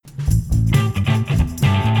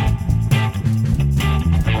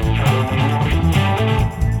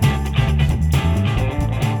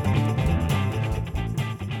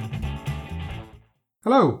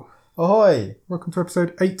Hello, Ahoy! welcome to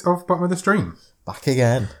episode 8 of Bottom of the Stream. Back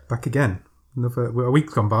again. Back again. A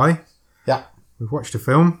week's gone by. Yeah. We've watched a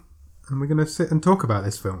film and we're going to sit and talk about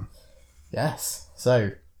this film. Yes.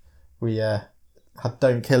 So, we had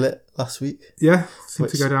Don't Kill It last week. Yeah, seemed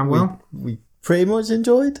to go down well. We pretty much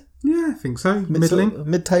enjoyed. Yeah, I think so. Middling.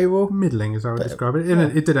 Mid-table. Middling is how I would describe it.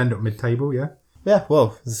 It did end up mid-table, yeah. Yeah,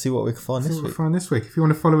 well, let's see what we can find this week. If you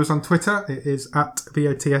want to follow us on Twitter, it is at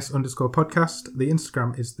VOTS_podcast. The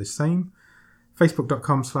Instagram is the same.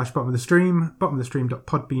 Facebook.com/bottom of the stream.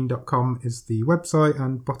 bottomofthestream.podbean.com is the website,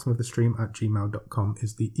 and bottomofthestream@gmail.com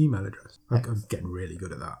is the email address. I'm getting really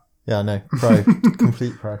good at that. Yeah, I know. Pro.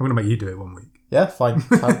 Complete pro. I'm going to make you do it one week. Yeah, fine.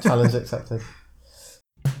 Challenge accepted.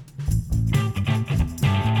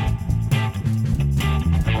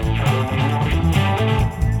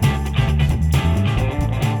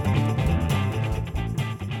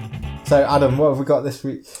 So, Adam, what have we got this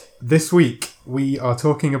week? This week, we are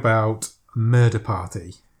talking about Murder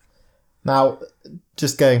Party. Now,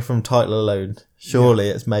 just going from title alone, surely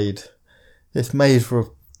it's made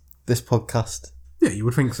for this podcast. Yeah, you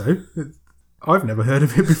would think so. I've never heard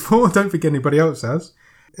of it before. I don't think anybody else has.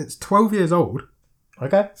 It's 12 years old.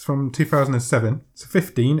 Okay. It's from 2007. It's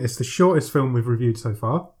 15. It's the shortest film we've reviewed so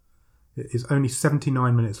far. It is only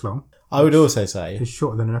 79 minutes long. I would also say... It's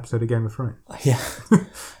shorter than an episode of Game of Thrones. Yeah.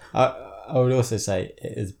 I would also say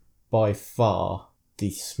it is by far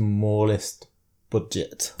the smallest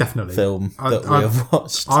budget film that we have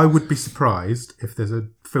watched. I would be surprised if there's a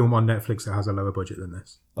film on Netflix that has a lower budget than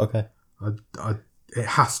this. Okay. It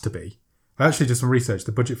has to be. I actually did some research.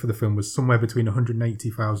 The budget for the film was somewhere between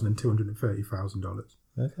 $180,000 and $230,000.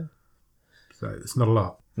 Okay. So it's not a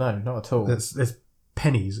lot. No, not at all. There's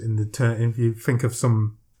pennies in the turn. If you think of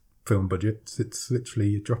some film budgets, it's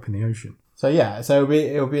literally a drop in the ocean. So yeah, it'll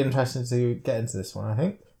be interesting to get into this one, I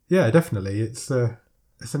think. Yeah, definitely. It's an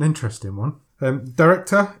interesting one.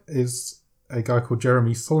 Director is a guy called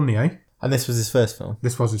Jeremy Saulnier. And this was his first film.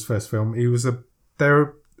 This was his first film. He was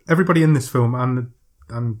everybody in this film and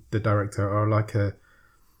the director are like a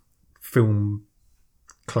film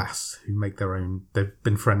class who make their own. They've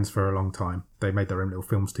been friends for a long time. They made their own little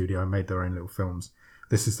film studio and made their own little films.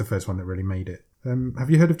 This is the first one that really made it. Have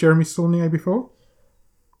you heard of Jeremy Saulnier before?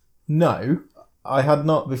 No, I had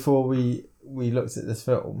not before we looked at this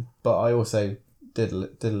film, but I also did a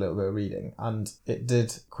little bit of reading, and it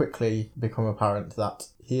did quickly become apparent that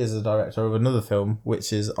he is the director of another film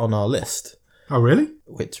which is on our list. Oh, really?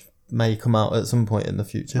 Which may come out at some point in the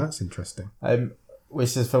future. That's interesting.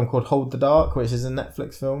 Which is a film called Hold the Dark, which is a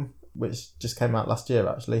Netflix film, which just came out last year,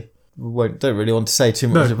 actually. Don't really want to say too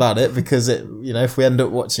much about it because if we end up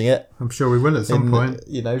watching it, I'm sure we will at some point.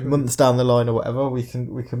 Months down the line or whatever, we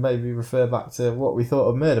can maybe refer back to what we thought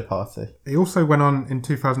of Murder Party. He also went on in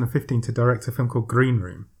 2015 to direct a film called Green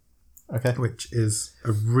Room. Okay. Which is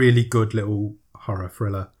a really good little horror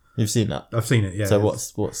thriller. You've seen that? I've seen it, yeah. So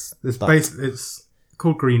what's it's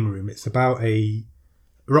called Green Room. It's about a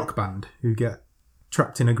rock band who get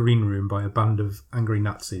trapped in a green room by a band of angry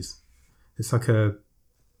Nazis. It's like a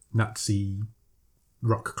Nazi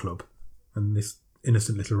rock club, and this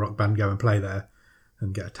innocent little rock band go and play there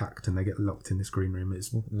and get attacked, and they get locked in this green room.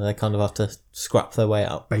 And they kind of have to scrap their way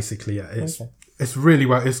out. Basically, yeah. It's really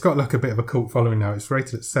well. It's got like a bit of a cult following now. It's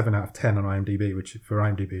rated at 7 out of 10 on IMDb, which for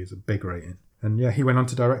IMDb is a big rating. And yeah, he went on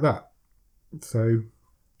to direct that. So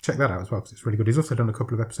check that out as well, because it's really good. He's also done a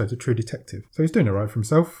couple of episodes of True Detective, so he's doing it right for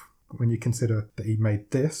himself when you consider that he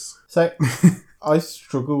made this. So I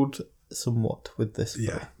struggled somewhat with this film.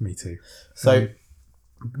 Yeah, me too. So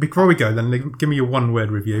before we go, then give me your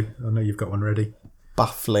one-word review. I know you've got one ready.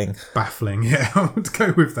 Baffling. Yeah, I would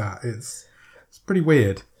go with that. It's pretty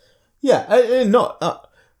weird. Yeah,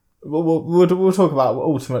 we'll talk about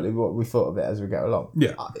ultimately what we thought of it as we go along.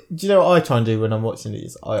 Yeah. Do you know what I try and do when I'm watching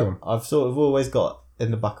these? I've sort of always got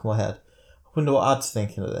in the back of my head, I wonder what Ad's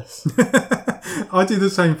thinking of this. I do the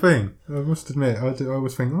same thing. I must admit, I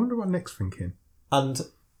always think, I wonder what Nick's thinking. And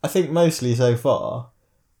I think mostly so far,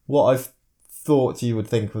 what I've thought you would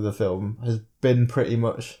think of the film has been pretty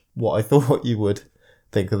much what I thought you would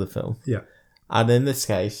think of the film. Yeah. And in this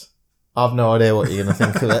case, I've no idea what you're going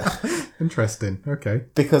to think of it. Interesting. Okay.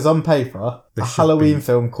 Because on paper, a Halloween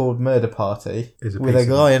film called Murder Party with a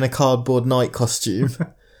guy in a cardboard night costume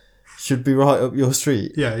should be right up your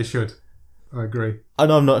street. Yeah, it should. I agree.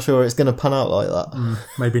 And I'm not sure it's going to pan out like that.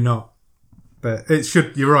 Maybe not. But it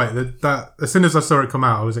should. You're right. That as soon as I saw it come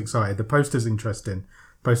out, I was excited. The poster's interesting.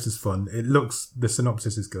 Poster's fun. The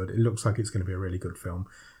synopsis is good. It looks like it's going to be a really good film.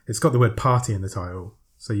 It's got the word party in the title.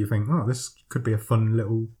 So you think, this could be a fun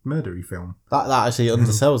little murdery film. That actually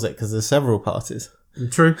undersells it because there's several parties.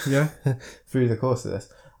 True, yeah. through the course of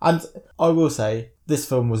this. And I will say, this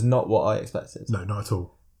film was not what I expected. No, not at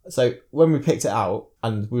all. So when we picked it out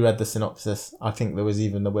and we read the synopsis, I think there was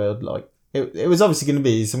even the word like, it was obviously going to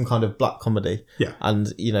be some kind of black comedy. Yeah.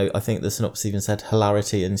 And, you know, I think the synopsis even said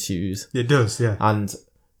hilarity ensues. It does, yeah. And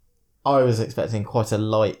I was expecting quite a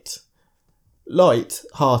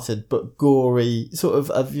light-hearted but gory sort of.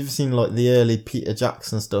 Have you ever seen like the early Peter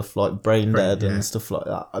Jackson stuff, like Brain Dead and stuff like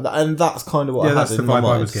that? And that's kind of what I had in my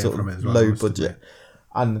mind, sort of low budget.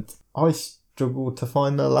 And I struggled to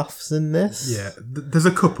find the laughs in this. Yeah, there's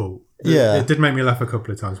a couple. Yeah, it did make me laugh a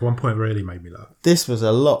couple of times. One point really made me laugh. This was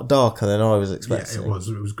a lot darker than I was expecting. Yeah, it was.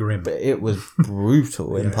 It was grim, but it was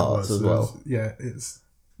brutal in parts as well.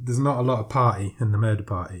 There's not a lot of party in the murder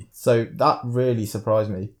party. So that really surprised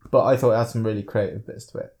me. But I thought it had some really creative bits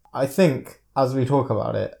to it. I think, as we talk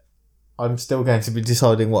about it, I'm still going to be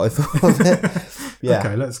deciding what I thought of it. Yeah.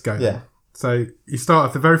 Okay, let's go. Yeah. Then. So you start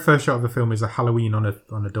off, the very first shot of the film is a Halloween on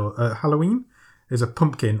a door. Halloween is a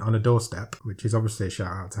pumpkin on a doorstep, which is obviously a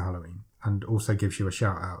shout out to Halloween, and also gives you a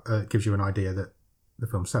shout out, gives you an idea that the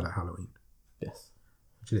film's set at Halloween. Yes.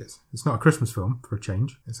 Which it is. It's not a Christmas film, for a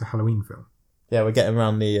change. It's a Halloween film. Yeah, we're getting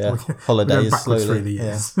around the holidays backwards slowly. Through the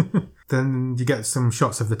years. Yeah. Then you get some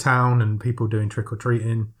shots of the town and people doing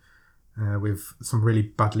trick-or-treating with some really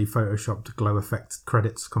badly photoshopped glow effect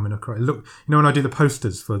credits coming across. Look, you know, when I do the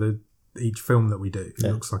posters for each film that we do, it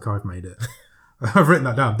looks like I've made it. I've written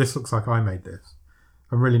that down. This looks like I made this.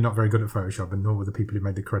 I'm really not very good at Photoshop, and nor were the people who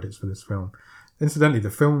made the credits for this film. Incidentally,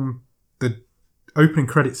 the opening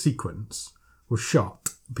credit sequence was shot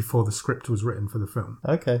before the script was written for the film.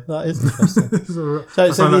 Okay, that is interesting.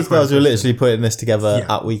 so these guys were literally putting this together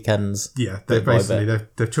at weekends. Yeah,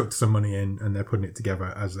 they've chucked some money in and they're putting it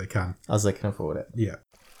together as they can. As they can afford it. Yeah.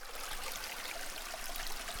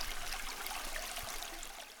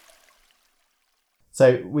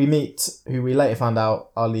 So we meet who we later found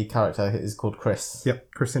out our lead character is called Chris.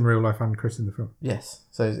 Yep, Chris in real life and Chris in the film. Yes.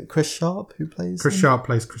 So is it Chris Sharp who plays Chris him? Sharp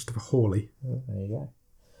plays Christopher Hawley. Oh, there you go.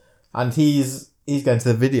 And he's going to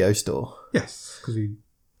the video store. Yes, because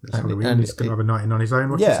it's Halloween and he's going to have a night in on his own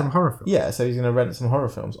watching some horror films. Yeah, so he's going to rent some horror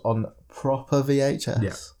films on proper VHS.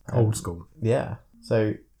 Yeah, old school. Yeah.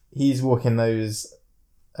 So he's walking those...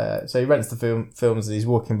 so he rents the films and he's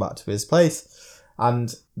walking back to his place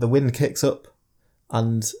and the wind kicks up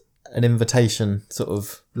and an invitation sort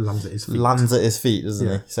of... Lands at his feet, doesn't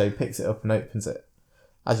he? So he picks it up and opens it.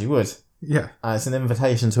 As you would. Yeah. And it's an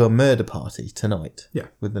invitation to a murder party tonight. Yeah.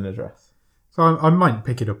 With an address. So I might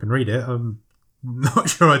pick it up and read it. I'm not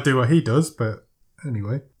sure I'd do what he does, but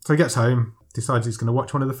anyway. So he gets home, decides he's going to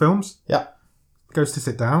watch one of the films. Yeah. Goes to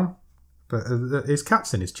sit down, but his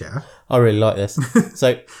cat's in his chair. I really like this.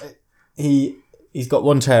 So he's got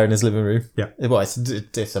one chair in his living room. Yeah. Well, it's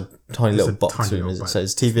a tiny little box room, is it? So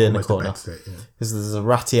it's TV in the corner. Because there's a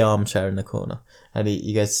ratty armchair in the corner. And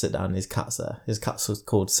he goes to sit down and his cat's there. His cat's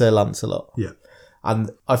called Sir Lancelot. Yeah.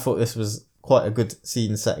 And I thought this was quite a good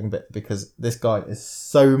scene setting bit because this guy is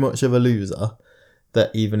so much of a loser that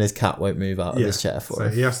even his cat won't move out of his chair for him.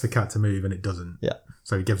 So he asks the cat to move and it doesn't. Yeah.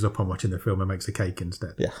 So he gives up on watching the film and makes a cake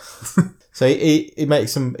instead. Yeah. So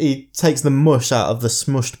he takes the mush out of the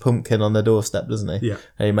smushed pumpkin on the doorstep, doesn't he? Yeah.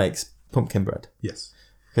 And he makes pumpkin bread. Yes.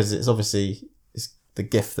 Because it's obviously the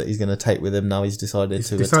gift that he's going to take with him now he's decided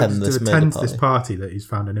to attend this party that he's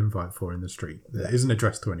found an invite for in the street that isn't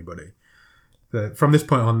addressed to anybody. From this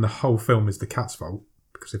point on, the whole film is the cat's fault,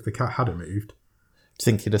 because if the cat hadn't moved, I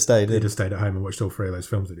think he'd have stayed at home and watched all three of those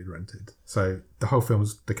films that he'd rented. So the whole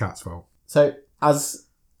film's the cat's fault. So as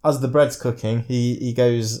the bread's cooking, he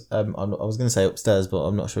goes, I was going to say upstairs, but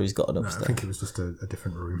I'm not sure he's got an upstairs. I think it was just a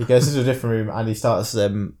different room. He goes into a different room and he starts,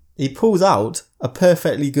 he pulls out a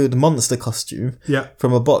perfectly good monster costume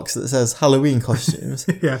from a box that says Halloween costumes.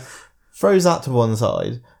 Yeah. Throws that to one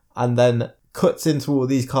side and then cuts into all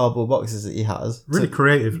these cardboard boxes that he has. Really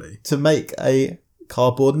creatively. To make a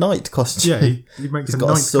cardboard knight costume. Yeah, he makes he's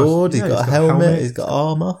got a sword, he's got a helmet, he's got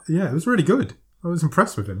armour. Yeah, it was really good. I was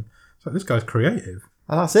impressed with him. So this guy's creative.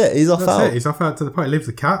 And that's it, he's off out. He's off out to the party, leaves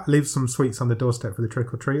the cat, leaves some sweets on the doorstep for the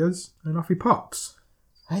trick-or-treaters, and off he pops.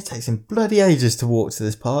 It takes him bloody ages to walk to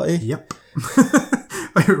this party. Yep.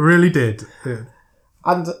 It really did. Yeah.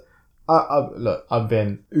 And, look, I'm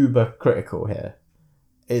being uber critical here.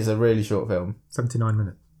 It's a really short film. 79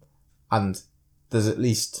 minutes. And there's at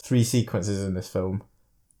least 3 sequences in this film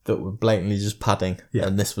that were blatantly just padding. Yeah.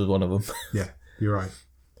 And this was one of them. Yeah, you're right.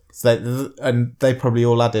 So they probably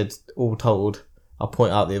all told, I'll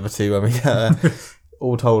point out the other 2 when we get there,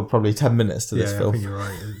 all told probably 10 minutes to this film. I think you're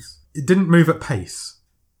right. It didn't move at pace,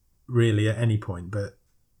 really, at any point, but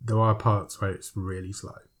there are parts where it's really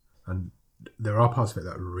slow. And there are parts of it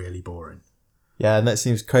that are really boring. Yeah, and that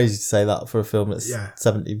seems crazy to say that for a film that's Yeah.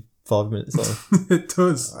 75 minutes long. It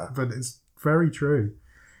does, but it's very true.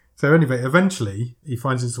 So anyway, eventually he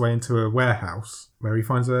finds his way into a warehouse where he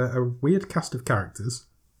finds a weird cast of characters.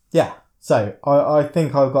 Yeah. So I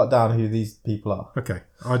think I've got down who these people are. Okay,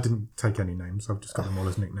 I didn't take any names. I've just got them all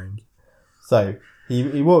as nicknames. So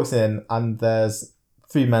he walks in and there's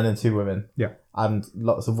 3 men and 2 women. Yeah. And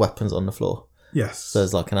lots of weapons on the floor. Yes. So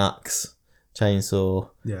there's like an axe,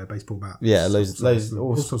 chainsaw. Yeah, baseball bat. Yeah, loads,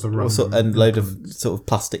 all sorts of random and load of implements. sort of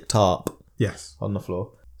plastic tarp Yes. on the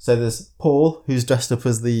floor. So there's Paul, who's dressed up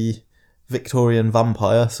as the Victorian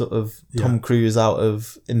vampire, sort of Tom Cruise out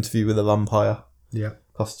of Interview with a Vampire Yeah.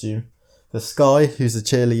 costume. There's Sky, who's a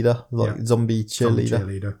cheerleader, like zombie cheerleader.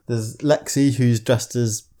 Cheerleader. There's Lexi, who's dressed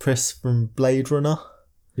as Pris from Blade Runner.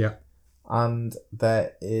 Yeah. And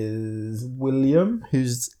there is William,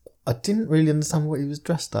 who's... I didn't really understand what he was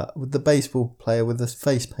dressed at, with the baseball player with the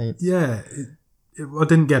face paint. Yeah. I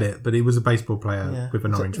didn't get it, but he was a baseball player with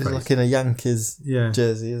an orange He's face. like in a Yankees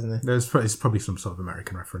jersey, isn't he? It's probably some sort of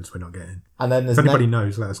American reference we're not getting. And then there's If anybody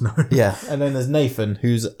knows, let us know. Yeah, and then there's Nathan,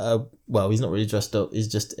 who's he's not really dressed up. He's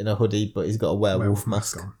just in a hoodie, but he's got a werewolf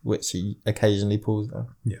mask on. which he occasionally pulls down.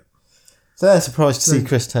 Yeah. So they're surprised to see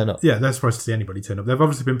Chris turn up. Yeah, they're surprised to see anybody turn up. They've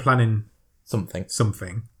obviously been planning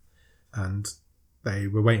Something. and they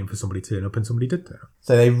were waiting for somebody to turn up, and somebody did turn up.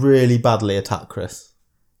 So they really badly attack Chris.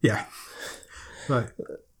 Yeah. Like,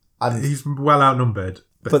 And he's well outnumbered.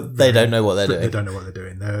 but they don't know what they're doing. They don't know what they're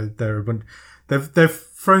doing. They're a bunch... They've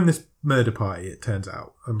thrown this murder party, it turns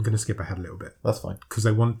out. I'm going to skip ahead a little bit. That's fine. Because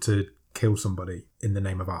they want to kill somebody in the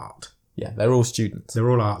name of art. Yeah, they're all students. They're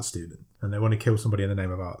all art students, and they want to kill somebody in the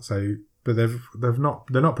name of art. So, but they're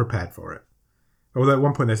not prepared for it. Although at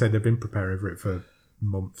one point they said they've been preparing for it for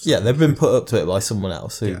months. Yeah, they've been put up to it by someone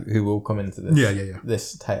else who will come into this. Yeah.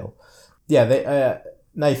 This tale. Yeah, they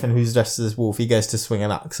Nathan, who's dressed as Wolf, he goes to swing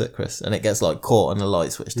an axe at Chris, and it gets like caught on a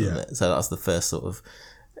light switch, doesn't it? So that's the first sort of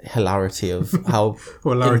hilarity of how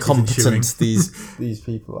incompetent these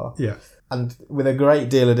people are. Yeah. And with a great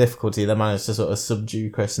deal of difficulty, they manage to sort of subdue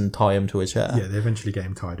Chris and tie him to a chair. Yeah, they eventually get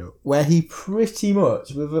him tied up. Where he pretty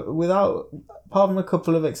much, without, apart from a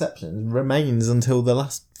couple of exceptions, remains until the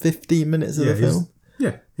last 15 minutes of the film.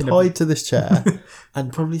 Tied to this chair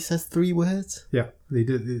and probably says 3 words. Yeah,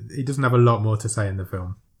 he doesn't have a lot more to say in the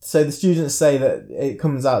film. So the students say that it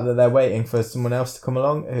comes out that they're waiting for someone else to come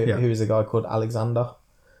along, who is a guy called Alexander,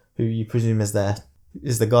 who you presume is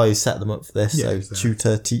the guy who set them up for this. Yeah, so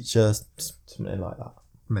tutor, teacher, something like that.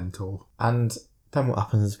 Mentor. And then what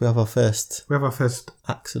happens? We have our first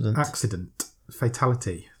accident,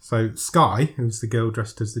 fatality. So Sky, who's the girl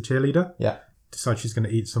dressed as the cheerleader, decides she's going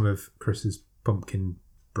to eat some of Chris's pumpkin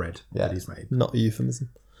bread that he's made. Not a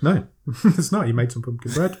euphemism. No, it's not. He made some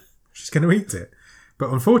pumpkin bread. She's going to eat it.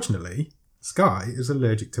 But unfortunately, Sky is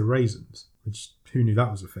allergic to raisins, which who knew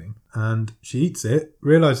that was a thing? And she eats it,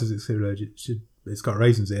 realises it's allergic. It's got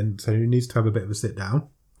raisins in, so he needs to have a bit of a sit down.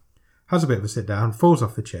 Has a bit of a sit down, falls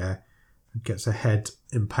off the chair, and gets her head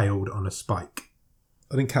impaled on a spike.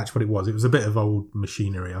 I didn't catch what it was. It was a bit of old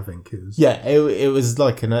machinery, I think. It was. Yeah, it was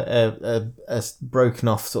like a broken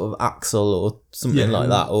off sort of axle or something like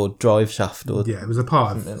that, or drive shaft, or it was a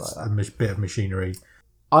part of like a bit of machinery.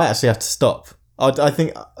 I actually had to stop. I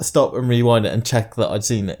think stop and rewind it and check that I'd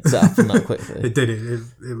seen it because it happened that quickly. It did.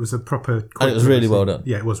 It was a proper. And it was really well done.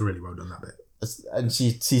 Yeah, it was really well done, that bit. And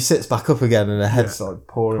she sits back up again and her head's like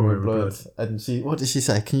pouring with blood. And what did she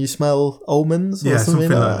say? Can you smell almonds? Or something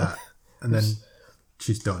like that. And then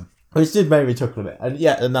she's done. Which did make me chuckle a bit.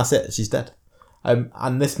 And that's it. She's dead.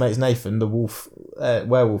 And this makes Nathan, the wolf,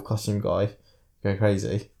 werewolf costume guy, go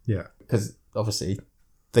crazy. Yeah. Because obviously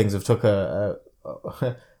things have took a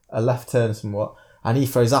left turn somewhat. And he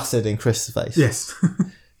throws acid in Chris's face. Yes.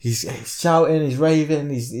 He's shouting, he's raving,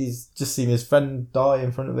 he's just seen his friend die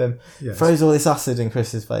in front of him. Yes. Throws all this acid in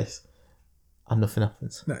Chris's face. And nothing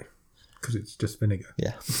happens. No, because it's just vinegar.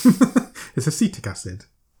 Yeah. It's acetic acid,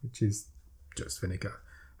 which is just vinegar.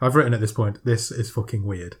 I've written at this point, this is fucking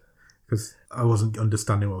weird, because I wasn't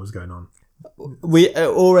understanding what was going on. We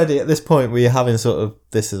already, at this point, we're having sort of,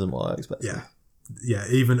 this isn't what I expected. Yeah,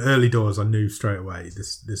 even early doors, I knew straight away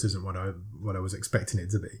this isn't what I was expecting it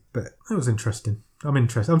to be. But it was interesting. I'm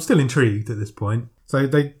interested. I'm still intrigued at this point. So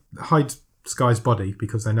they hide Sky's body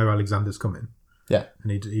because they know Alexander's coming. Yeah,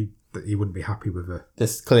 and he wouldn't be happy with her.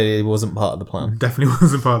 This clearly wasn't part of the plan. Definitely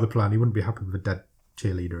wasn't part of the plan. He wouldn't be happy with a dead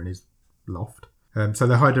cheerleader in his loft. So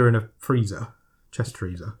they hide her in a freezer, chest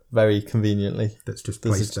freezer. Very conveniently. That's just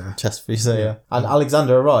placed there. Chest freezer, yeah. And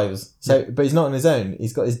Alexander arrives. But he's not on his own.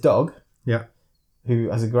 He's got his dog. Yeah.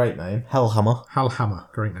 Who has a great name, Hellhammer.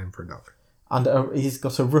 Hellhammer, great name for a dog. And he's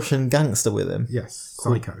got a Russian gangster with him. Yes,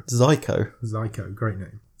 called Zyko. Zyko. Great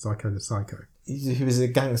name. Zyko the Psycho. He was a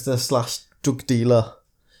gangster / drug dealer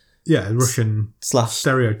Yeah, Russian /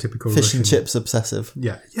 stereotypical fish Russian. and chips obsessive.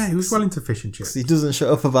 Yeah, he was well into fish and chips. He doesn't shut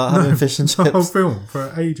up about having fish and The whole chips. film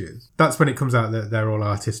for ages. That's when it comes out that they're all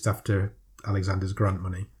artists after Alexander's grant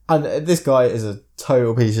money. And this guy is a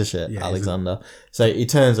total piece of shit, Yeah, Alexander. So he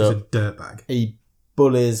turns He's up, a dirtbag. he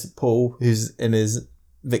bullies Paul, who's in his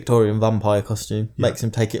Victorian vampire costume, makes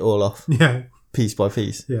him take it all off, Yeah, piece by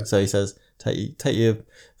piece. Yeah. So he says, take your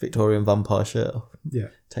Victorian vampire shirt off. yeah.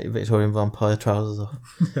 Take your Victorian vampire trousers off.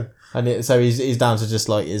 Yeah. And so he's down to just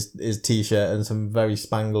like his t-shirt and some very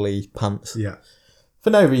spangly pants. Yeah. For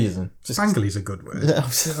no reason. Just Spangly's a good word. Yeah.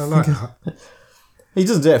 I like that. He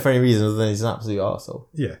doesn't do it for any reason other than he's an absolute arsehole.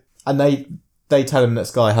 Yeah. And they tell him that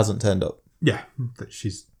Sky hasn't turned up. Yeah, that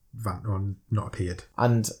she's not appeared.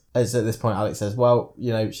 And it's at this point Alex says, well,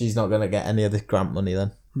 she's not going to get any of this grant money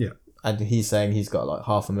then. Yeah. And he's saying he's got like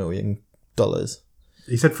 $500,000.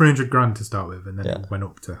 He said 300 grand to start with, and then Yeah. it went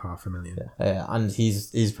up to 500,000. Yeah. And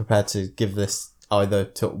he's prepared to give this either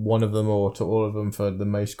to one of them or to all of them for the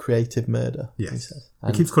most creative murder. Yes. He says.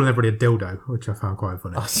 He keeps calling everybody a dildo, which I found quite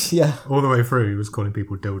funny. Yeah. All the way through, he was calling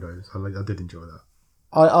people dildos. I did enjoy that.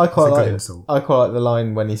 I quite It's a good like insult. I quite like the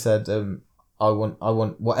line when he said, I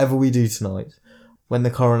want whatever we do tonight. When the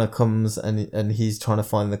coroner comes and he's trying to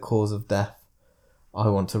find the cause of death, I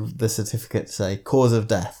want the certificate to say cause of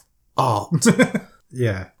death. Art.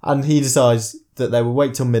 Yeah. And he decides that they will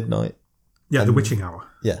wait till midnight. Yeah, the witching hour.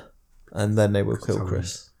 Yeah. And then they will kill Halloween.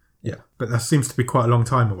 Chris. Yeah. But that seems to be quite a long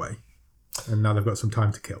time away. And now they've got some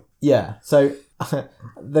time to kill. Yeah. So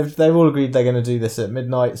they've all agreed they're going to do this at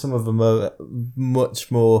midnight. Some of them are much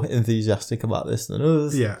more enthusiastic about this than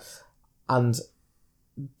others. Yeah. And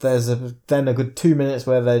there's then a good 2 minutes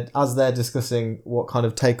where as they're discussing what kind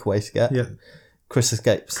of takeaway to get, Yeah. Chris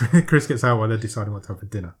escapes. Chris gets out while they're deciding what to have for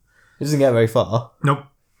dinner. He doesn't get very far Nope.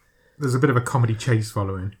 There's a bit of a comedy chase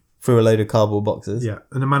following. through a load of cardboard boxes. Yeah.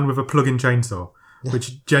 And a man with a plug-in chainsaw,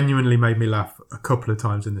 which genuinely made me laugh a couple of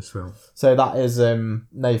times in this film. So that is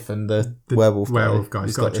Nathan, the werewolf guy.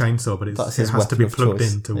 He's got a chainsaw, but it that's has his to be weapon of plugged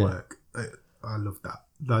choice. in to Yeah. work. I love that.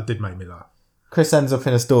 That did make me laugh. Chris ends up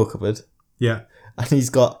in a store cupboard. Yeah. And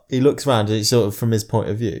he looks around and it's sort of from his point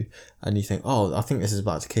of view, and you think, oh, I think this is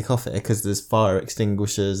about to kick off here because there's fire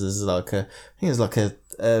extinguishers, there's like a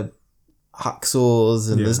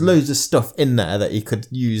hacksaws, and there's loads of stuff in there that he could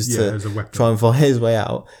use as a to weapon. try and find his way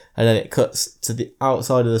out. And then it cuts to the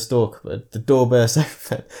outside of the store cupboard, the door bursts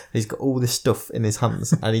open, and he's got all this stuff in his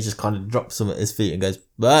hands, and he just kind of drops them at his feet and goes,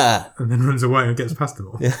 bah! And then runs away and gets past them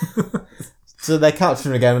all. Yeah. So they capture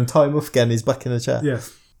him again and tie him off again, he's back in the chair. Yeah.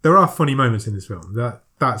 There are funny moments in this film.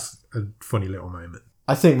 That's a funny little moment.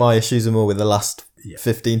 I think my issues are more with the last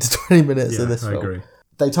 15 to 20 minutes of this I film. agree.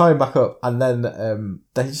 They tie him back up and then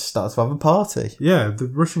they just start to have a party. Yeah, the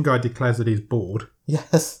Russian guy declares that he's bored.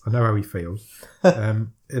 Yes. I know how he feels.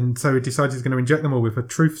 And so he decides he's going to inject them all with a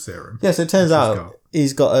truth serum. Yes, it turns out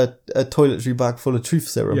he's got a toiletry bag full of truth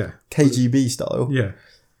serum. Yeah. KGB style. Yeah,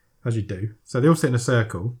 as you do. So they all sit in a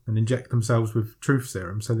circle and inject themselves with truth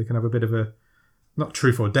serum so they can have a bit of a, not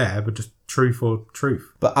truth or dare, but just truth or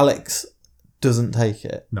truth. But Alex doesn't take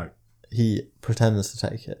it. No. He pretends to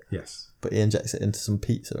take it. Yes. But he injects it into some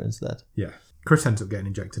pizza instead. Yeah. Chris ends up getting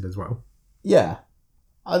injected as well. Yeah.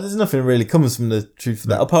 There's nothing really comes from the truth of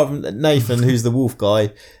that. Apart from Nathan, who's the wolf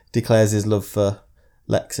guy, declares his love for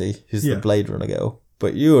Lexi, who's the Blade Runner girl.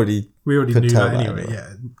 But we already knew tell that anyway.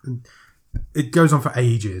 Yeah. And it goes on for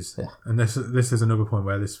ages. Yeah. And this is another point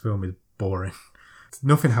where this film is boring.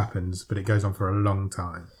 Nothing happens, but it goes on for a long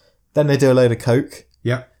time. Then they do a load of coke.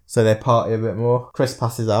 Yeah. So they party a bit more. Chris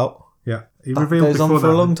passes out. Yeah. He That revealed goes on before for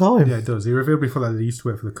that, a long time. Yeah, it does. He revealed before that he used to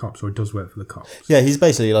work for the cops, or he does work for the cops. Yeah, he's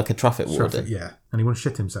basically like a traffic warden. Yeah. And he won't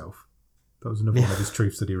shit himself. That was another one of his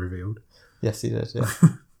truths that he revealed. Yes, he did, yeah.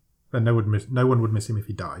 And no one would miss him if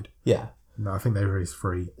he died. Yeah. No, I think they were his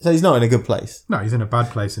free. So he's not in a good place. No, he's in a bad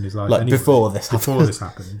place in his life. Like anyway. before this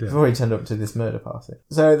happened. Yeah. Before he turned up to this murder party.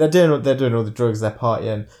 So they're doing all the drugs, they're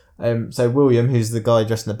partying. So William, who's the guy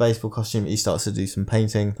dressed in a baseball costume, he starts to do some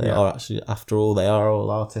painting. They are actually, after all, they are all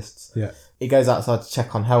artists. Yeah. He goes outside to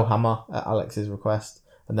check on Hellhammer at Alex's request,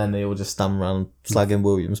 and then they all just stand around slagging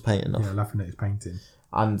William's painting off. Yeah, laughing at his painting.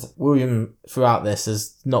 And William, throughout this,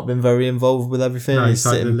 has not been very involved with everything. No, he's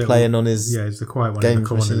like sitting playing on his he's the quiet one in the games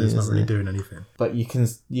corner machine, that's not isn't really he? doing anything. But you can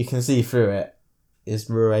see through it, his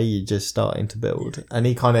rage is starting to build. And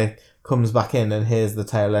he kind of comes back in and hears the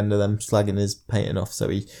tail end of them slagging his painting off. So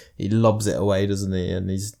he lobs it away, doesn't he? And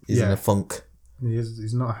he's in a funk.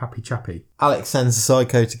 He's not a happy chappy. Alex sends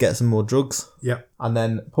Zyko to get some more drugs. Yep. And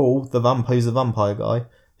then Paul, who's the vampire guy,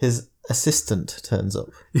 his assistant turns up.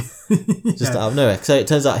 Just out of nowhere. So it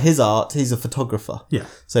turns out he's a photographer. Yeah.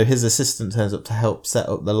 So his assistant turns up to help set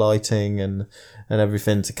up the lighting and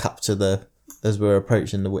everything to capture as we're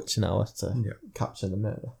approaching the witching hour to capture the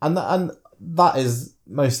murder. And that is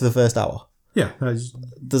most of the first hour. Yeah.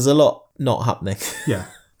 There's a lot not happening. Yeah.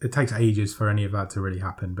 It takes ages for any of that to really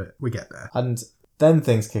happen, but we get there. And then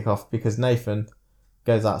things kick off because Nathan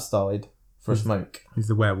goes outside for a smoke. He's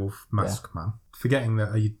the werewolf mask man. Forgetting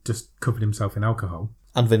that he just covered himself in alcohol.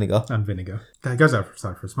 And vinegar. He goes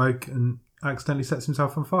outside for a smoke and accidentally sets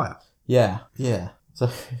himself on fire. Yeah. So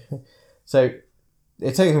it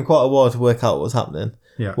takes him quite a while to work out what's happening.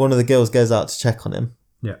 Yeah. One of the girls goes out to check on him.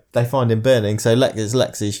 Yeah. They find him burning, so it's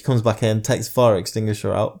Lexi. She comes back in, takes the fire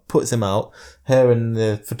extinguisher out, puts him out. Her and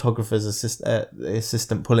the photographer's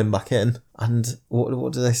assistant pull him back in. And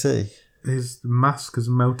what do they see? His mask has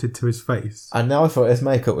melted to his face. And now I thought his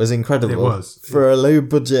makeup was incredible. It was. For a low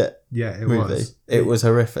budget movie. Was. It was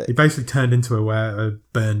horrific. He basically turned into a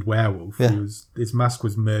burned werewolf. Yeah. His mask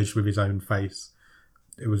was merged with his own face.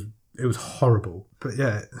 It was horrible. But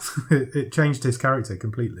yeah, it changed his character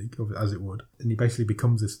completely, as it would. And he basically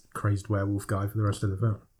becomes this crazed werewolf guy for the rest of the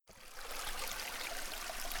film.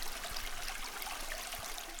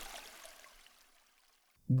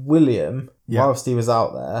 William, whilst he was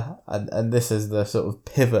out there, and this is the sort of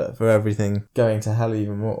pivot for everything going to hell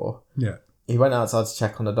even more. Yeah. He went outside to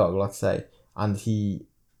check on the dog, like I say, and he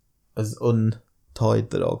has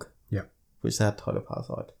untied the dog. Yeah. Which they had tied up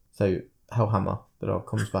outside. So Hellhammer, the dog,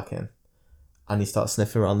 comes back in. And he starts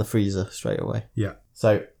sniffing around the freezer straight away. Yeah.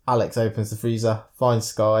 So Alex opens the freezer, finds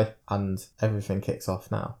Sky, and everything kicks off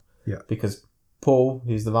now. Yeah. Because Paul,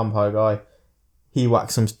 who's the vampire guy, he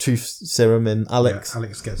whacks some truth serum in Alex. Yeah,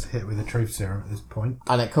 Alex gets hit with a truth serum at this point.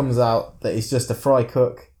 And it comes out that he's just a fry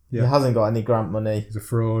cook. Yeah. He hasn't got any grant money. He's a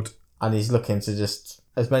fraud. And he's looking to just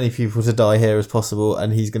as many people to die here as possible,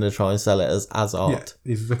 and he's going to try and sell it as art.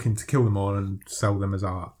 Yeah, he's looking to kill them all and sell them as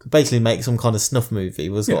art. Basically make some kind of snuff movie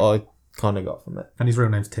was what I kind of got from it. And his real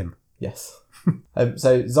name's Tim. Yes.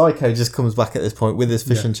 So Zyko just comes back at this point with his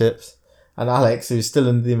fish and chips, and Alex, who's still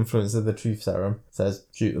under the influence of the truth serum, says,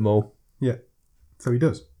 shoot them all. Yeah. So he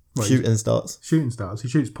does. Well, Shooting starts. He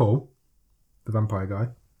shoots Paul, the vampire guy,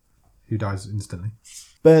 who dies instantly.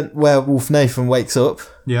 Burnt werewolf Nathan wakes up.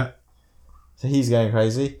 Yeah. So he's going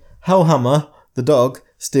crazy. Hellhammer, the dog,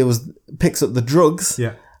 picks up the drugs.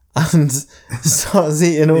 Yeah. And starts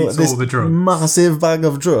eating all the drugs. Massive bag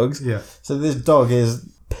of drugs. Yeah. So this dog is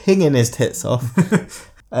pinging his tits off.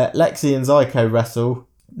 Lexi and Zyko wrestle.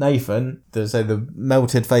 Nathan, the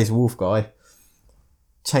melted face wolf guy,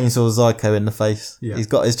 chainsaws Zyko in the face. Yeah. He's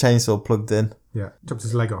got his chainsaw plugged in. Yeah. Chops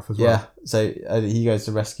his leg off as well. Yeah. So he goes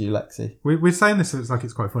to rescue Lexi. We're saying this like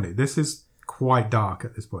it's quite funny. This is quite dark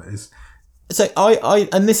at this point. So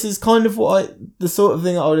and this is kind of the sort of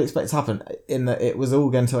thing I would expect to happen, in that it was all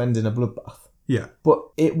going to end in a bloodbath. Yeah. But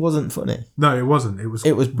it wasn't funny. No, it wasn't. It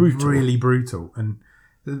was brutal. Really brutal. And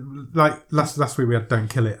like last week we had Don't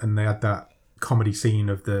Kill It, and they had that comedy scene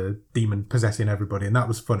of the demon possessing everybody, and that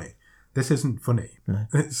was funny. This isn't funny. No.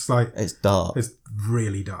 It's dark. It's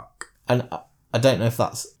really dark. And I don't know if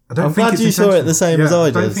that's... I'm glad you saw it the same as I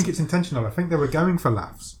did. I don't think it's intentional. I think they were going for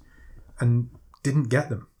laughs and didn't get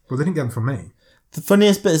them. Well, they didn't get them from me. The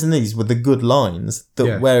funniest bits in these were the good lines,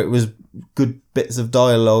 where it was good bits of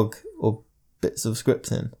dialogue or bits of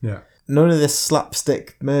scripting. Yeah. None of this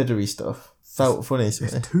slapstick murdery stuff felt funny to me.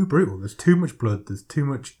 It's too brutal. There's too much blood. There's too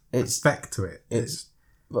much effect to it.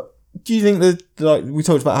 Do you think that, we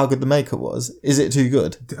talked about how good the makeup was? Is it too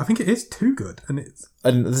good? I think it is too good,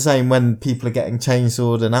 and the same when people are getting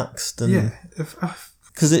chainsawed and axed, and yeah,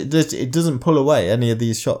 because it doesn't pull away any of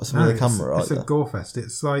these shots from the camera. It's a gore fest.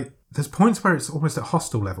 It's like there's points where it's almost at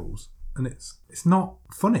hostile levels, and it's not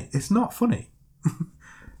funny. It's not funny.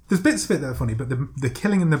 There's bits of it that are funny, but the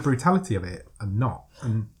killing and the brutality of it are not.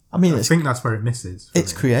 And I think that's where it misses.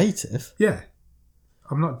 It's creative. Yeah,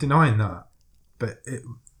 I'm not denying that, but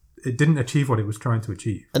it didn't achieve what it was trying to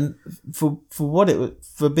achieve. And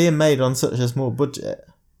for being made on such a small budget,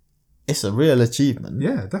 it's a real achievement.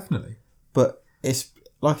 Yeah, definitely. But it's,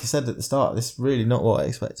 like I said at the start, it's really not what I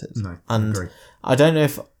expected. No, and I agree. I don't know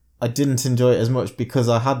if I didn't enjoy it as much because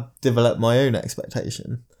I had developed my own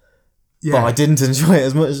expectation. Yeah. But I didn't enjoy it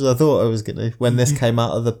as much as I thought I was going to when this came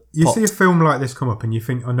out of the pot. You see a film like this come up and you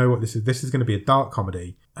think, I know what this is. This is going to be a dark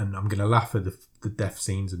comedy and I'm going to laugh at the death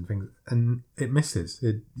scenes and things. And it misses.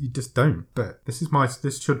 You just don't. But this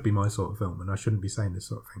should be my sort of film, and I shouldn't be saying this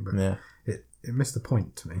sort of thing. But it missed the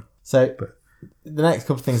point to me. So the next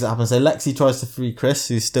couple of things that happen. So Lexi tries to free Chris,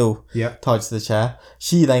 who's still Yeah. tied to the chair.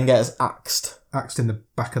 She then gets axed. Axed in the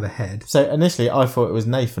back of the head. So initially I thought it was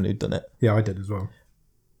Nathan who'd done it, Yeah, I did as well.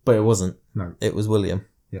 but it wasn't. No. It was William.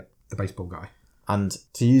 Yeah, the baseball guy. And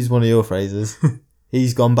to use one of your phrases,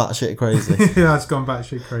 he's gone batshit crazy. Yeah, it's gone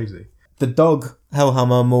batshit crazy. The dog,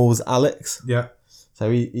 Hellhammer, mauls Alex. Yeah. So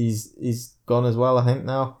he's gone as well, I think,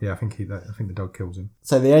 now. Yeah, I think the dog kills him.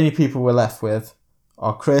 So the only people we're left with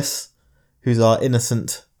are Chris, who's our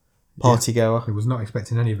innocent party goer, He was not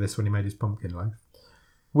expecting any of this when he made his pumpkin loaf.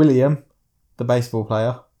 William, the baseball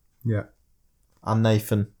player, Yeah. and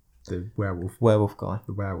Nathan, The werewolf guy.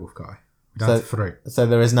 The werewolf guy. Down to 3. So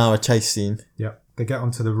there is now a chase scene. Yeah. They get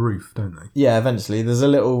onto the roof, don't they? Yeah, eventually. There's a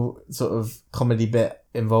little sort of comedy bit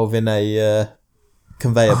involving a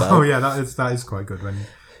conveyor belt. Oh yeah, that is quite good when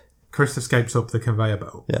Chris escapes up the conveyor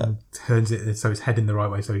belt. Yeah. And turns it so he's heading the right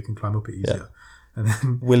way so he can climb up it easier. Yeah. And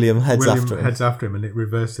then William heads after him. and it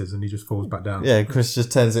reverses and he just falls back down. Yeah, Chris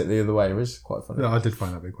just turns it the other way, which is quite funny. Yeah, I did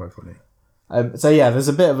find that bit quite funny. So yeah, there's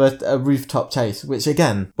a bit of a rooftop chase, which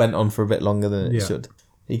again went on for a bit longer than it Yeah. should.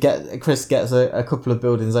 Chris gets a couple of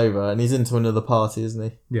buildings over and he's into another party, isn't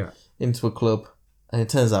he? Yeah. Into a club, and it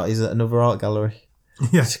turns out he's at another art gallery.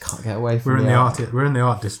 Yeah. Just can't get away from We're in the the art. we're in the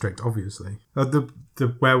art district, obviously.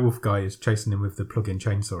 The werewolf guy is chasing him with the plug-in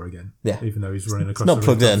chainsaw again. Yeah. Even though he's running across not the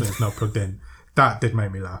plugged rooftop in. and it's not plugged in. That did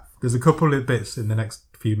make me laugh. There's a couple of bits in the next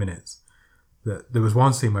few minutes. There was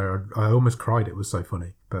one scene where I almost cried. It was so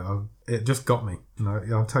funny, but it just got me. And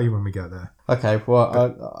I'll tell you when we get there. Okay,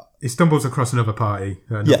 well, He stumbles across another party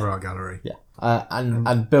at another art gallery. yeah,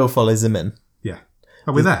 and Bill follows him in. Yeah.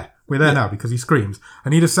 Oh, we're there. We're there now because he screams, I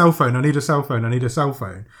need a cell phone, I need a cell phone, I need a cell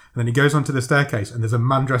phone. And then he goes onto the staircase and there's a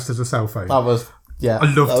man dressed as a cell phone. That was I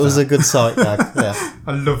loved that was that. a good sight gag. Yeah,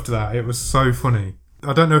 I loved that. It was so funny.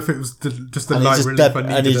 I don't know if it was just the and he light just relief I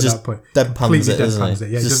needed at that point. deadpans Completely it, doesn't he? deadpans it.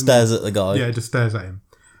 Yeah, just doesn't- stares at the guy. Yeah, it just stares at him.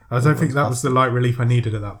 I don't think that was the light relief I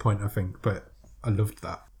needed at that point, I think, but I loved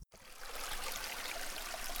that.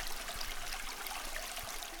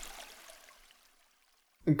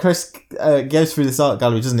 Chris goes through this art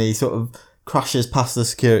gallery, doesn't he? He sort of crashes past the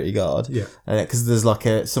security guard. Yeah. Because there's like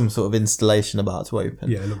some sort of installation about to open.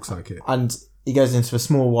 Yeah, it looks like it. And he goes into a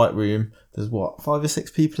small white room. There's 5 or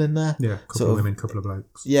 6 people in there? Yeah, a couple of women, couple of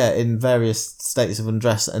blokes. Yeah, in various states of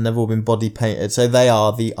undress, and they've all been body painted. So they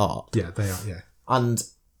are the art. Yeah, they are, yeah. And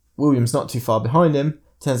William's not too far behind him.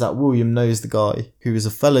 Turns out William knows the guy who is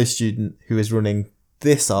a fellow student who is running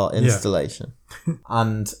this art installation.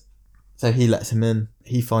 And so he lets him in.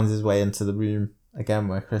 He finds his way into the room again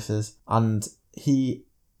where Chris is. And he's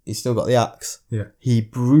still got the axe. Yeah. He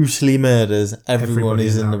brutally murders everyone Everybody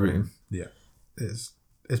who's in that the room. Yeah.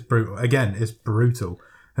 It's brutal. Again, it's brutal.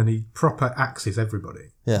 And he proper axes everybody.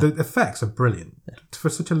 Yeah. The effects are brilliant for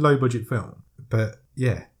such a low budget film. But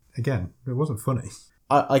yeah, again, it wasn't funny.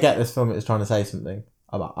 I get this film is trying to say something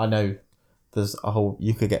about. I know there's a whole.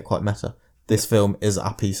 You could get quite meta. This film is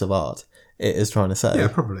a piece of art. It is trying to say. Yeah,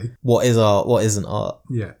 probably. What is art? What isn't art?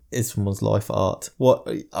 Yeah. Is someone's life art? What?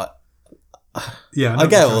 Yeah. I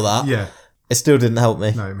get all that. Yeah. It still didn't help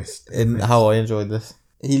me No, it missed. in how I enjoyed this.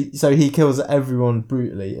 He kills everyone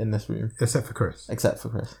brutally in this room Except for Chris. except for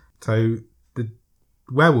Chris. So the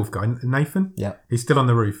werewolf guy, Nathan, Yeah. he's still on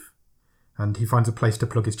the roof. And he finds a place to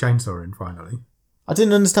plug his chainsaw in finally. I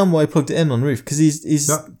didn't understand why he plugged it in on the roof because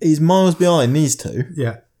he's miles behind these two.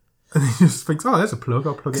 Yeah. And he just thinks, oh, there's a plug,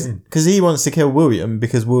 I'll plug it in. Because he wants to kill William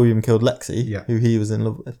because William killed Lexi, Yeah. who he was in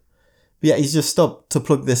love with. But yeah, he's just stopped to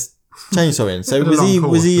plug this chainsaw in. So Had a was long he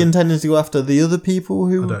course, but- intending to go after the other people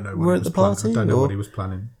who I don't know what were he at was the planning. party? I don't know or- what he was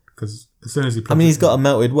planning. Because as soon as he plugs I mean, he's it got a in,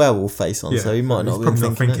 melted werewolf face on, so he might not he's have been probably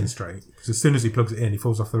not thinking thinking straight. Because as soon as he plugs it in, he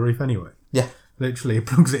falls off the roof anyway. Yeah. Literally, he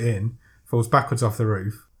plugs it in, falls backwards off the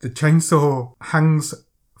roof. The chainsaw hangs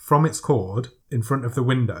from its cord in front of the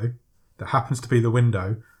window that happens to be the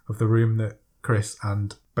window of the room that Chris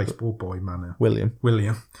and baseball boy Manor William.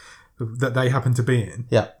 that they happen to be in.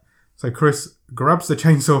 Yeah. So Chris grabs the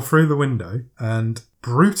chainsaw through the window and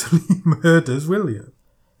brutally murders William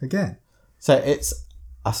again. So it's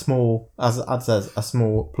a small, as Ad says, a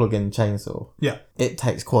small plug-in chainsaw. Yeah. It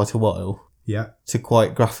takes quite a while Yeah. to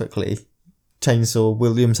quite graphically chainsaw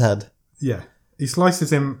William's head. Yeah. He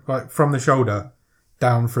slices him like from the shoulder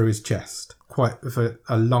down through his chest quite for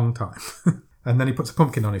a long time. And then he puts a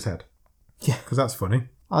pumpkin on his head. Yeah. Because that's funny.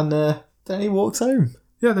 And then he walks home.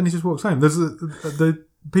 Yeah, then he just walks home. There's the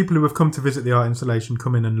people who have come to visit the art installation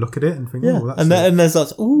come in and look at it and think, Yeah. oh, that's And there's that,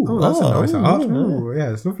 that's a nice art. yeah. Oh,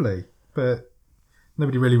 yeah, it's lovely. But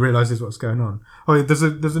nobody really realises what's going on. Oh, there's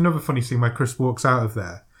another funny scene where Chris walks out of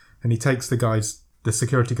there and he takes the guy's the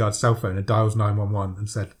security guard's cell phone and dials 911 and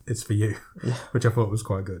said, "It's for you," which I thought was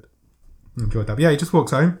quite good. Enjoyed that. But yeah, he just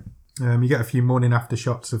walks home. You get a few morning after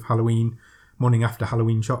shots of Halloween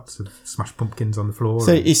shots of smashed pumpkins on the floor.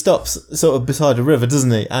 So he stops sort of beside a river,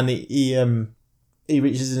 doesn't he? And he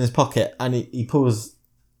reaches in his pocket and he pulls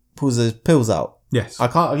those pills out. Yes.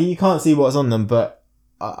 You can't see what's on them, but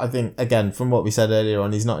I think, again, from what we said earlier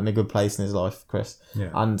on, he's not in a good place in his life, Chris.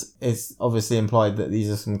 Yeah. And it's obviously implied that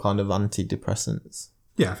these are some kind of antidepressants.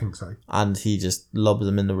 Yeah, I think so. And he just lobs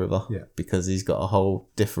them in the river. Yeah. Because he's got a whole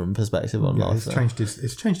different perspective on life.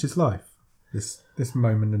 It's changed his life. This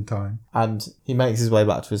moment in time. And he makes his way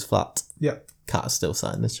back to his flat. Yep. Cat's still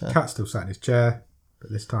sat in his chair. Cat's still sat in his chair,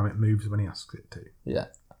 but this time it moves when he asks it to. Yeah.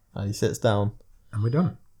 And he sits down. And we're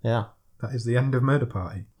done. Yeah. That is the end of Murder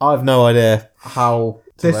Party. I've no idea how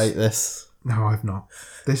to rate this. No, I've not.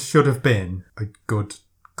 This should have been a good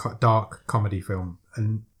dark comedy film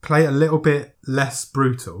and play a little bit less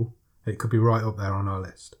brutal. It could be right up there on our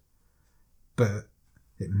list. But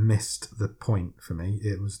it missed the point for me.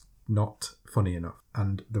 It was not funny enough.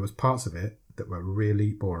 And there was parts of it that were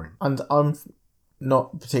really boring. And I'm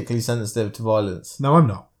not particularly sensitive to violence. No, I'm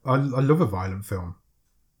not. I love a violent film.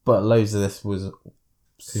 But loads of this was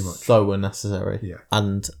too much. So unnecessary. Yeah.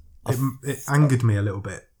 And it angered me a little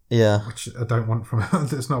bit. Yeah. Which I don't want from it.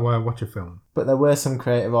 That's not why I watch a film. But there were some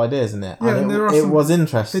creative ideas in it. Yeah, and it was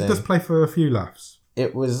interesting. It does play for a few laughs.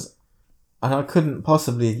 It was... And I couldn't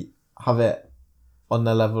possibly have it on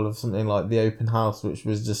the level of something like The Open House, which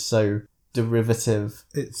was just so derivative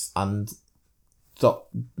and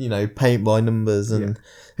paint by numbers. And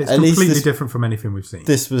it's completely different from anything we've seen.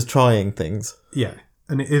 This was trying things. Yeah.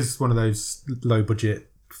 And it is one of those low-budget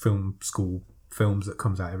film school films that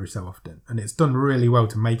comes out every so often. And it's done really well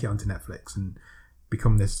to make it onto Netflix and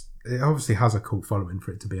become this... It obviously has a cult following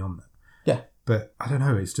for it to be on there. Yeah. But I don't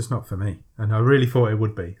know, it's just not for me. And I really thought it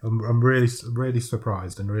would be. I'm really, really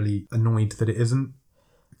surprised and really annoyed that it isn't,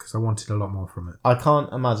 because I wanted a lot more from it. I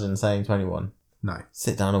can't imagine saying to anyone, no,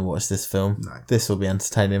 sit down and watch this film. No. This will be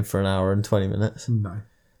entertaining for an hour and 20 minutes. No.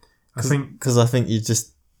 I think you'd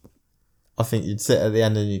sit at the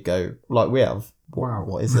end and you'd go, like we have, wow,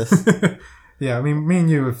 what is this? Yeah, I mean, me and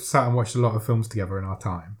you have sat and watched a lot of films together in our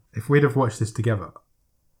time. If we'd have watched this together,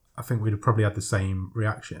 I think we'd have probably had the same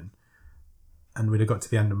reaction. And we'd have got to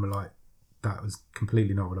the end and we're like, that was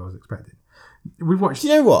completely not what I was expecting. We watched... Do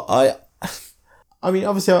you know what? I mean,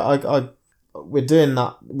 obviously, we're doing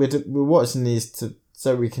that. We're watching these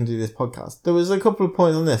so we can do this podcast. There was a couple of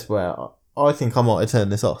points on this where I think I might have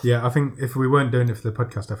turned this off. Yeah, I think if we weren't doing it for the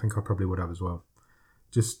podcast, I think I probably would have as well.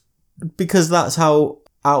 Just... Because that's how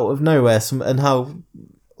out of nowhere and how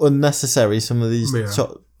unnecessary some of these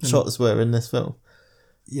shots were in this film.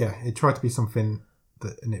 Yeah, it tried to be something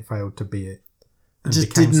and it failed to be it. It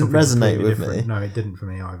just didn't resonate with me. No, it didn't for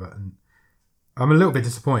me either. And I'm a little bit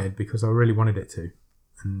disappointed because I really wanted it to.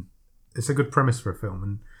 And it's a good premise for a film.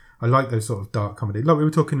 And I like those sort of dark comedy. Like we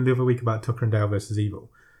were talking the other week about Tucker and Dale versus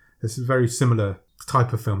Evil. This is a very similar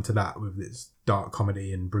type of film to that, with its dark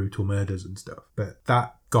comedy and brutal murders and stuff. But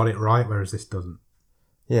that got it right, whereas this doesn't.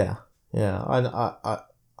 Yeah.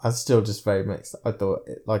 I'm still just very mixed. I thought,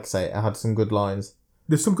 like I say, it had some good lines.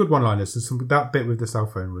 There's some good one-liners. That bit with the cell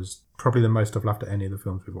phone was probably the most I've laughed at any of the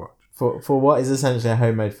films we've watched. For what is essentially a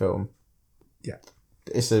homemade film, yeah,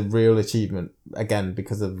 it's a real achievement. Again,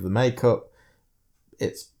 because of the makeup,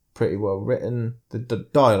 it's pretty well written. The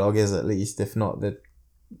dialogue is, at least, if not the,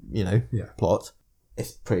 plot.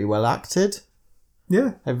 It's pretty well acted.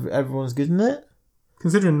 Yeah, everyone's good in it.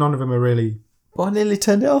 Considering none of them are really. Well, I nearly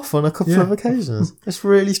turned it off on a couple of occasions. It's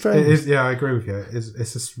really strange. It is, yeah, I agree with you.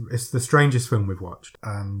 It's the strangest film we've watched,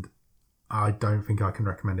 and I don't think I can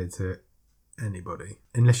recommend it to anybody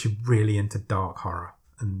unless you're really into dark horror.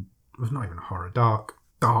 And it was not even horror,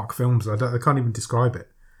 dark films. I can't even describe it.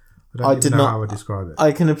 I don't know how I describe it.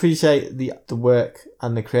 I can appreciate the work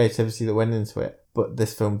and the creativity that went into it, but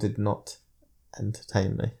this film did not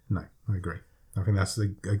entertain me. No, I agree. I think that's a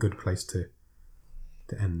good place to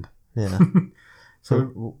end. Yeah. So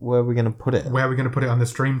where are we going to put it? Where are we going to put it on the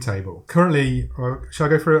stream table? Currently, shall I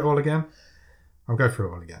go through it all again? I'll go through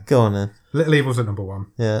it all again. Go on then. Little Evil's at number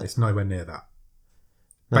 1. Yeah. It's nowhere near that.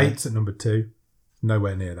 No. Bates at number 2.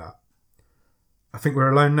 Nowhere near that. I Think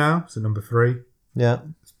We're Alone Now. It's at number 3. Yeah.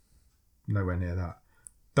 Nowhere near that.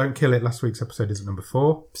 Don't Kill It. Last week's episode is at number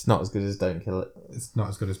 4. It's not as good as Don't Kill It. It's not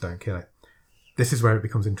as good as Don't Kill It. This is where it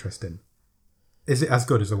becomes interesting. Is it as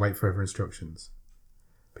good as Await Forever Instructions?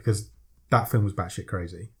 Because that film was batshit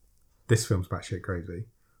crazy. This film's batshit crazy.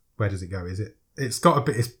 Where does it go? It's got a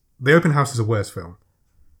bit... The Open House is a worse film.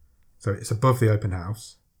 So it's above The Open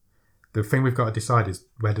House. The thing we've got to decide is,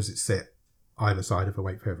 where does it sit either side of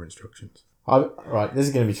Await Further Instructions. Right, this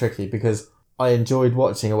is going to be tricky because I enjoyed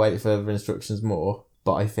watching Await Further Instructions more,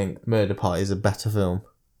 but I think Murder Party is a better film.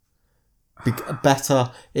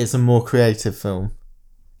 Better, it's a more creative film.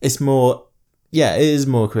 It is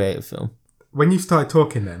more creative film. When you started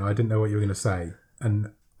talking then, I didn't know what you were going to say,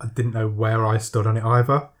 and I didn't know where I stood on it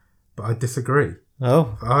either, but I disagree.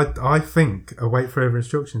 Oh. I think Await Further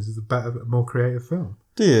Instructions is a better, more creative film.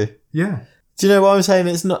 Do you? Yeah. Do you know why I'm saying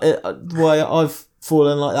it's not... why I've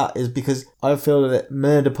fallen like that is because I feel that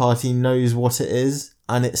Murder Party knows what it is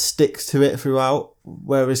and it sticks to it throughout,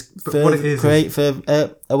 whereas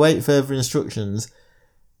Await Further Instructions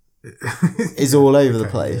is all over the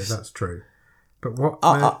place. Yeah, that's true. But what...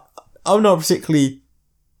 I'm not particularly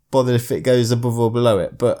bothered if it goes above or below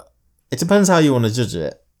it, but it depends how you want to judge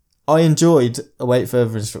it. I enjoyed Await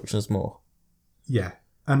Further Instructions more. Yeah.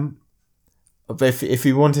 And... But if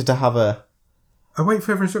you wanted to have a... Await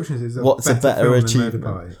Further Instructions is what's a better achievement? Than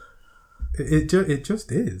Murder Party. It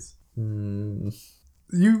just is.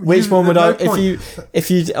 Which one would I... If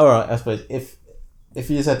you... Alright, I suppose. If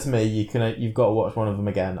you said to me, you've got to watch one of them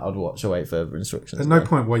again, I'd watch Await Further Instructions. At no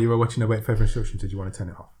point while you were watching Await Further Instructions did you want to turn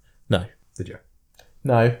it off? No. Did you?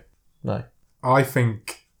 No. I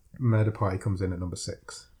think Murder Party comes in at number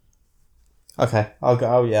 6. Okay, I'll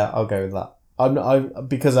go with that.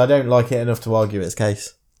 Because I don't like it enough to argue its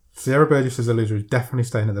case. Sierra Burgess' A Loser is definitely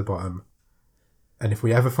staying at the bottom. And if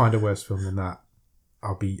we ever find a worse film than that,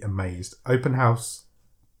 I'll be amazed. Open House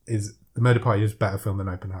is... The Murder Party is a better film than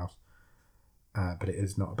Open House. But it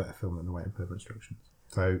is not a better film than Await Further Instructions.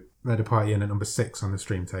 So, Murder Party in at number 6 on the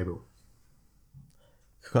stream table.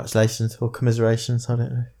 Congratulations or commiserations, I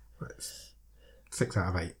don't know. 6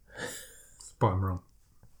 out of 8. It's bottom wrong.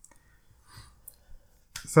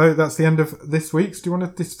 So that's the end of this week's. Do you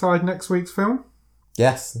want to decide next week's film?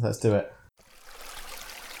 Yes, let's do it.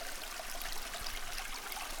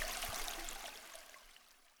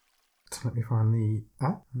 Let me find the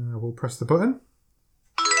app. We'll press the button.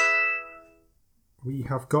 We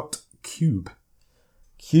have got Cube.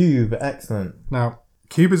 Cube, excellent. Now,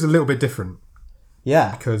 Cube is a little bit different.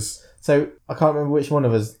 Yeah. Because... So, I can't remember which one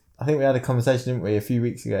of us... I think we had a conversation, didn't we, a few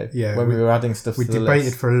weeks ago? Yeah. When we were adding stuff to the list. We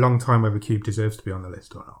debated for a long time whether Cube deserves to be on the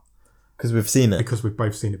list or not. Because we've seen it. Because we've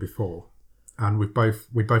both seen it before. And we both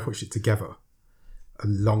watched it together a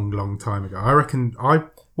long, long time ago. I reckon...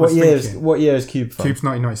 What year is Cube from? Cube's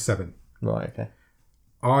 1997. Right, okay.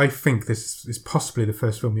 I think this is possibly the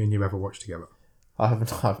first film me and you ever watched together. I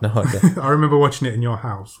have no idea. I remember watching it in your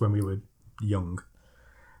house when we were young.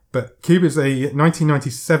 But Cube is a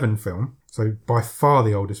 1997 film, so by far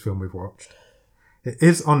the oldest film we've watched. It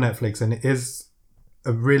is on Netflix, and it is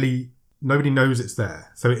a really... Nobody knows it's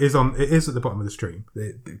there. So it is at the bottom of the stream.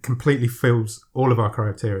 It completely fills all of our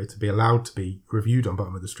criteria to be allowed to be reviewed on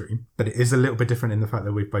bottom of the stream. But it is a little bit different in the fact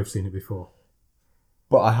that we've both seen it before.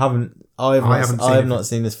 But I have not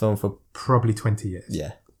seen this film for probably 20 years.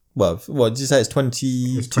 Yeah. Well, what did you say? It's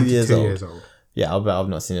 22 years old. Years old. Yeah, I've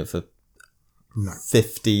not seen it for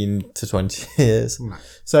 15 to 20 years. No.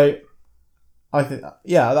 So, I think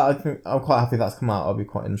I'm quite happy that's come out. I'll be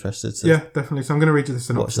quite interested to... Yeah, definitely. So I'm going to read you the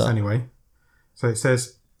synopsis anyway. So it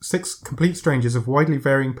says, 6 complete strangers of widely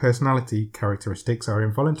varying personality characteristics are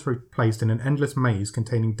involuntarily placed in an endless maze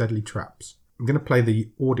containing deadly traps. I'm going to play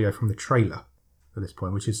the audio from the trailer at this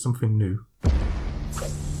point, which is something new. A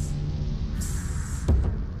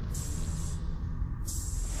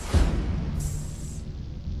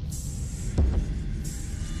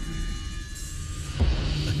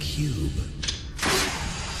cube.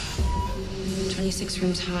 26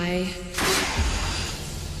 rooms high.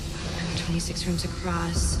 26 rooms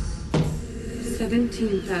across.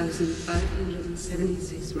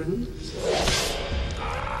 17,576 rooms.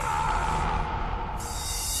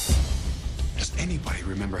 Does anybody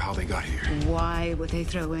remember how they got here? Why would they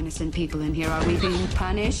throw innocent people in here? Are we being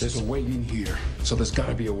punished? There's a way in here, so there's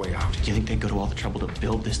gotta be a way out. Do you think they'd go to all the trouble to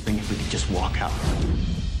build this thing if we could just walk out?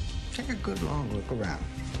 Take a good long look around.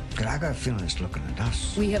 Because I got a feeling it's looking at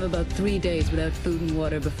us. We have about 3 days without food and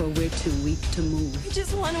water before we're too weak to move. I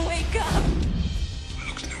just want to wake up. I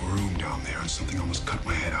looked in a room down there and something almost cut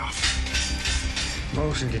my head off.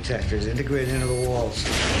 Motion detectors integrated into the walls.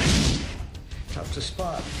 Tough to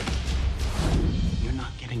spot. You're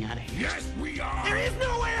not getting out of here. Yes, we are! There is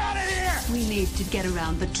no way out of here! We need to get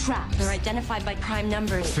around the traps. They're identified by prime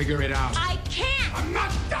numbers. Figure it out. I can't! I'm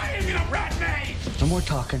not dying in a rat maze! No more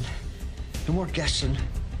talking. No more guessing.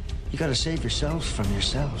 You gotta save yourselves from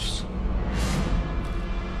yourselves.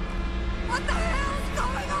 What the hell's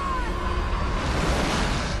going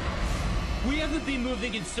on? We haven't been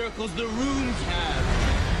moving in circles, the rooms have.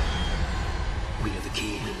 We are the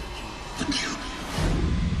key. The cube.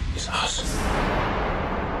 It's us.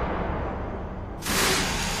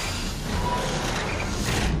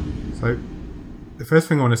 So, the first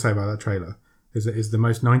thing I want to say about that trailer is it is the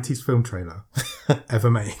most 90s film trailer ever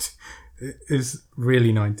made. It is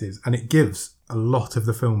really 90s, and it gives a lot of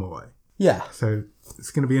the film away. Yeah. So, it's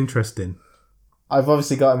going to be interesting. I've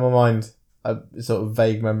obviously got in my mind a sort of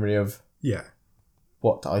vague memory of Yeah.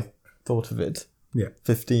 what I thought of it Yeah.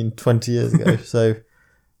 15, 20 years ago. So,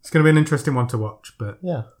 It's going to be an interesting one to watch, but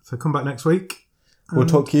yeah. so come back next week. We'll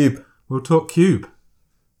talk Cube. We'll talk Cube.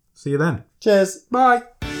 See you then. Cheers. Bye.